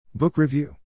Book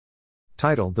Review.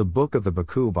 Title: The Book of the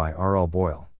Baku by R. L.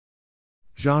 Boyle.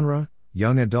 Genre: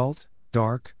 Young Adult,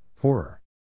 Dark, Horror.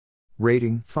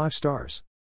 Rating: 5 stars.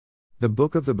 The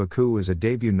Book of the Baku is a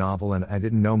debut novel and I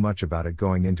didn't know much about it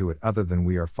going into it other than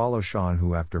we follow Sean,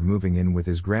 who after moving in with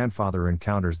his grandfather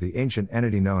encounters the ancient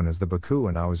entity known as the Baku,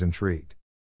 and I was intrigued.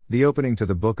 The opening to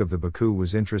the Book of the Baku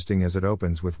was interesting as it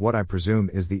opens with what I presume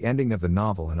is the ending of the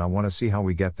novel, and I want to see how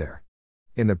we get there.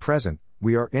 In the present,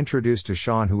 we are introduced to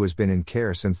Sean, who has been in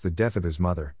care since the death of his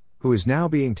mother, who is now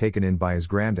being taken in by his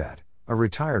granddad, a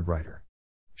retired writer.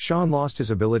 Sean lost his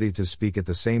ability to speak at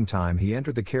the same time he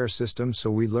entered the care system,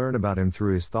 so we learn about him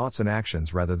through his thoughts and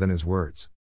actions rather than his words.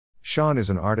 Sean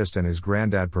is an artist and his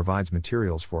granddad provides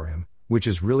materials for him, which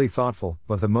is really thoughtful,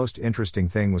 but the most interesting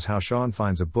thing was how Sean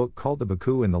finds a book called the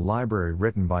Baku in the library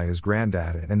written by his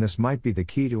granddad, and this might be the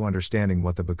key to understanding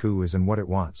what the Baku is and what it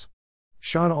wants.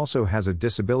 Sean also has a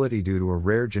disability due to a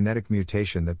rare genetic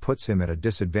mutation that puts him at a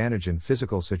disadvantage in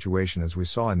physical situation, as we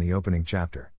saw in the opening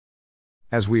chapter.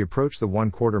 As we approach the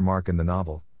 1/4 mark in the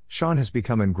novel, Sean has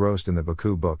become engrossed in the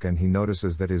Baku book, and he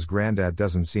notices that his granddad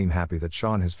doesn't seem happy that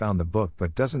Sean has found the book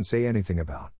but doesn't say anything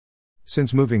about.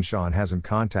 Since moving, Sean hasn't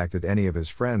contacted any of his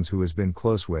friends who has been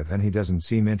close with, and he doesn't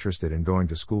seem interested in going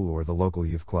to school or the local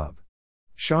youth club.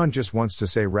 Sean just wants to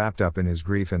stay wrapped up in his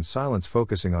grief and silence,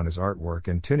 focusing on his artwork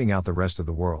and tuning out the rest of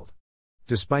the world.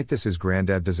 Despite this, his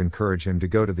granddad does encourage him to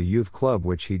go to the youth club,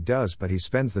 which he does, but he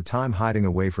spends the time hiding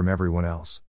away from everyone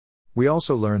else. We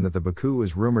also learn that the Baku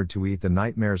is rumored to eat the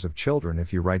nightmares of children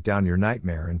if you write down your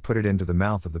nightmare and put it into the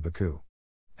mouth of the Baku.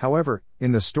 However,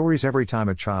 in the stories, every time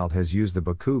a child has used the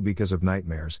Baku because of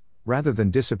nightmares, rather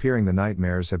than disappearing, the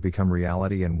nightmares have become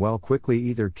reality and quickly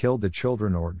either killed the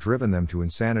children or driven them to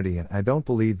insanity, and I don't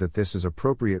believe that this is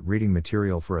appropriate reading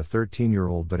material for a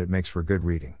 13-year-old, but it makes for good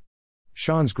reading.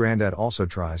 Sean's granddad also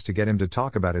tries to get him to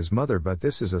talk about his mother, but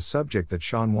this is a subject that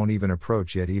Sean won't even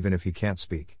approach yet, even if he can't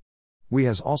speak. We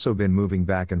has also been moving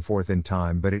back and forth in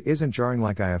time, but it isn't jarring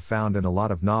like I have found in a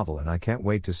lot of novel, and I can't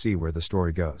wait to see where the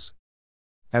story goes.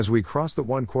 As we cross the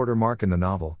 1/4 mark in the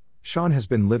novel, Sean has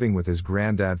been living with his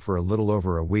granddad for a little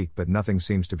over a week, but nothing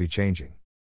seems to be changing.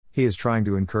 He is trying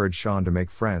to encourage Sean to make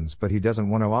friends, but he doesn't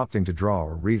want to, opting to draw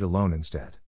or read alone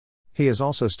instead. He has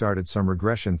also started some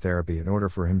regression therapy in order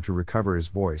for him to recover his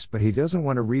voice, but he doesn't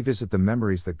want to revisit the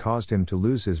memories that caused him to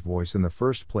lose his voice in the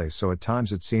first place, so at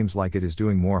times it seems like it is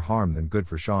doing more harm than good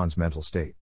for Sean's mental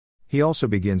state. He also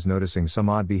begins noticing some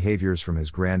odd behaviors from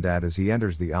his granddad as he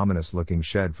enters the ominous-looking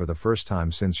shed for the first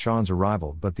time since Sean's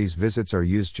arrival, but these visits are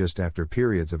used just after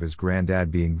periods of his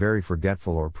granddad being very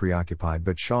forgetful or preoccupied,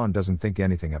 but Sean doesn't think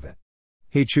anything of it.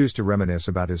 He chooses to reminisce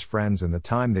about his friends and the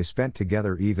time they spent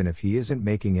together, even if he isn't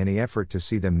making any effort to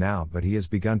see them now, but he has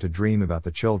begun to dream about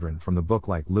the children from the book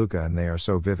like Luca, and they are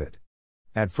so vivid.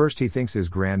 At first he thinks his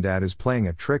granddad is playing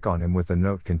a trick on him with the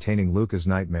note containing Luca's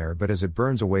nightmare, but as it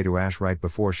burns away to ash right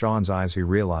before Sean's eyes, he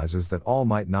realizes that all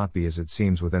might not be as it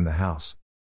seems within the house.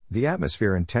 The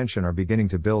atmosphere and tension are beginning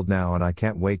to build now, and I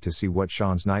can't wait to see what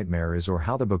Sean's nightmare is or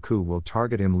how the Baku will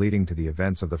target him, leading to the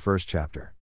events of the first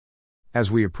chapter. As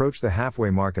we approach the halfway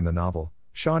mark in the novel,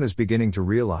 Sean is beginning to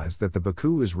realize that the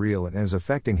Baku is real and is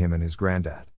affecting him and his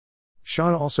granddad.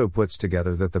 Sean also puts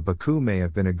together that the Baku may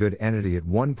have been a good entity at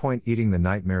one point, eating the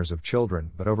nightmares of children,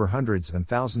 but over hundreds and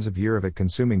thousands of years of it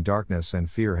consuming darkness and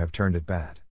fear have turned it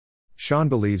bad. Sean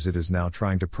believes it is now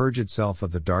trying to purge itself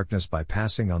of the darkness by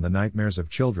passing on the nightmares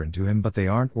of children to him, but they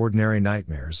aren't ordinary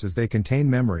nightmares, as they contain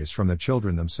memories from the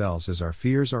children themselves, as our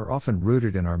fears are often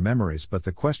rooted in our memories. But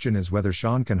the question is whether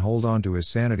Sean can hold on to his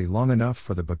sanity long enough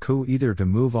for the Baku either to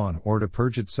move on or to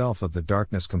purge itself of the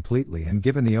darkness completely, and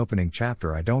given the opening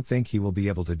chapter, I don't think he will be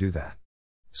able to do that.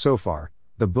 So far,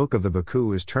 the Book of the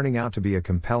Baku is turning out to be a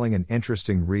compelling and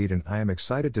interesting read, and I am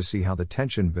excited to see how the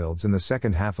tension builds in the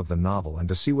second half of the novel and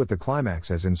to see what the climax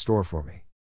has in store for me.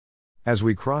 As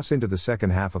we cross into the second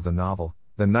half of the novel,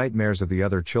 the nightmares of the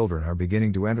other children are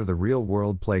beginning to enter the real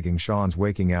world, plaguing Sean's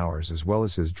waking hours as well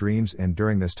as his dreams, and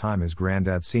during this time his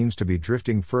granddad seems to be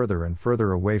drifting further and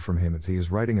further away from him as he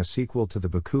is writing a sequel to the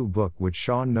Baku book, which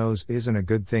Sean knows isn't a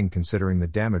good thing considering the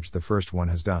damage the first one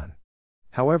has done.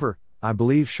 However, I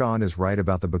believe Sean is right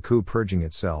about the Baku purging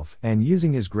itself, and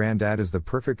using his granddad is the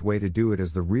perfect way to do it,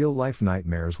 as the real-life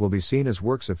nightmares will be seen as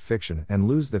works of fiction and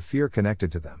lose the fear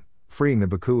connected to them, freeing the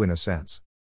Baku in a sense.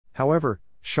 However,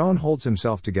 Sean holds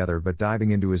himself together but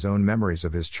diving into his own memories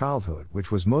of his childhood,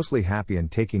 which was mostly happy, and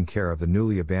taking care of the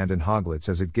newly abandoned hoglets,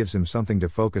 as it gives him something to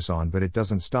focus on, but it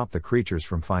doesn't stop the creatures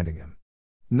from finding him.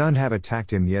 None have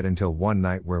attacked him yet until one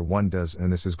night where one does,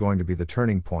 and this is going to be the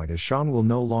turning point, as Sean will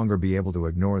no longer be able to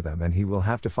ignore them and he will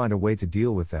have to find a way to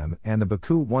deal with them and the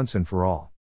Baku once and for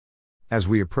all. As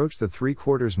we approach the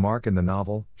 3/4 mark in the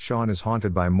novel, Sean is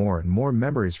haunted by more and more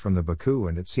memories from the Baku,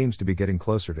 and it seems to be getting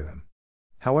closer to him.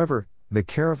 However, the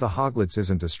care of the Hoglets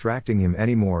isn't distracting him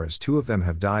anymore, as 2 of them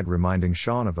have died, reminding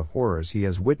Sean of the horrors he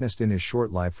has witnessed in his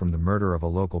short life, from the murder of a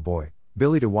local boy,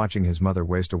 Billy, to watching his mother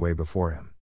waste away before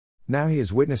him. Now he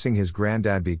is witnessing his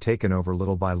granddad be taken over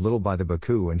little by the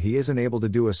Baku, and he isn't able to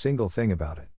do a single thing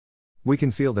about it. We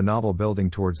can feel the novel building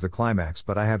towards the climax,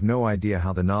 but I have no idea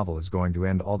how the novel is going to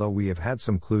end, although we have had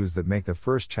some clues that make the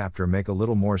first chapter make a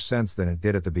little more sense than it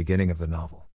did at the beginning of the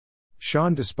novel.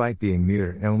 Sean, despite being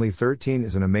muted and only 13,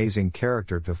 is an amazing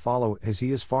character to follow, as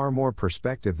he is far more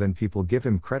perspective than people give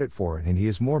him credit for, and he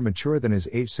is more mature than his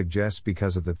age suggests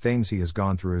because of the things he has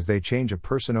gone through as they change a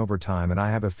person over time, and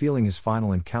I have a feeling his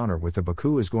final encounter with the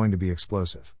Baku is going to be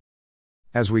explosive.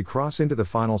 As we cross into the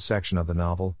final section of the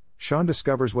novel, Sean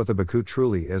discovers what the Baku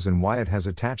truly is and why it has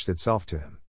attached itself to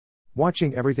him.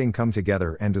 Watching everything come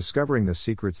together and discovering the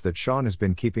secrets that Sean has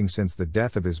been keeping since the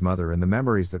death of his mother and the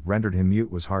memories that rendered him mute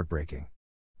was heartbreaking.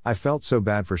 I felt so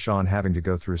bad for Sean having to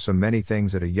go through so many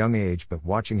things at a young age, but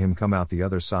watching him come out the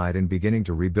other side and beginning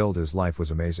to rebuild his life was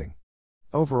amazing.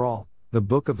 Overall, the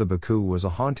Book of the Baku was a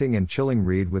haunting and chilling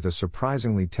read with a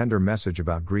surprisingly tender message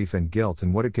about grief and guilt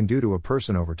and what it can do to a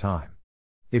person over time.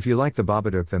 If you like the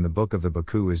Babadook, then the Book of the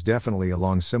Baku is definitely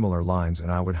along similar lines, and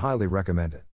I would highly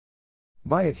recommend it.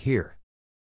 Buy it here.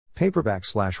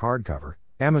 Paperback/hardcover,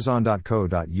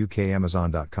 Amazon.co.uk,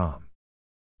 Amazon.com.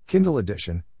 Kindle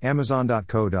edition,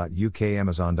 Amazon.co.uk,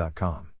 Amazon.com.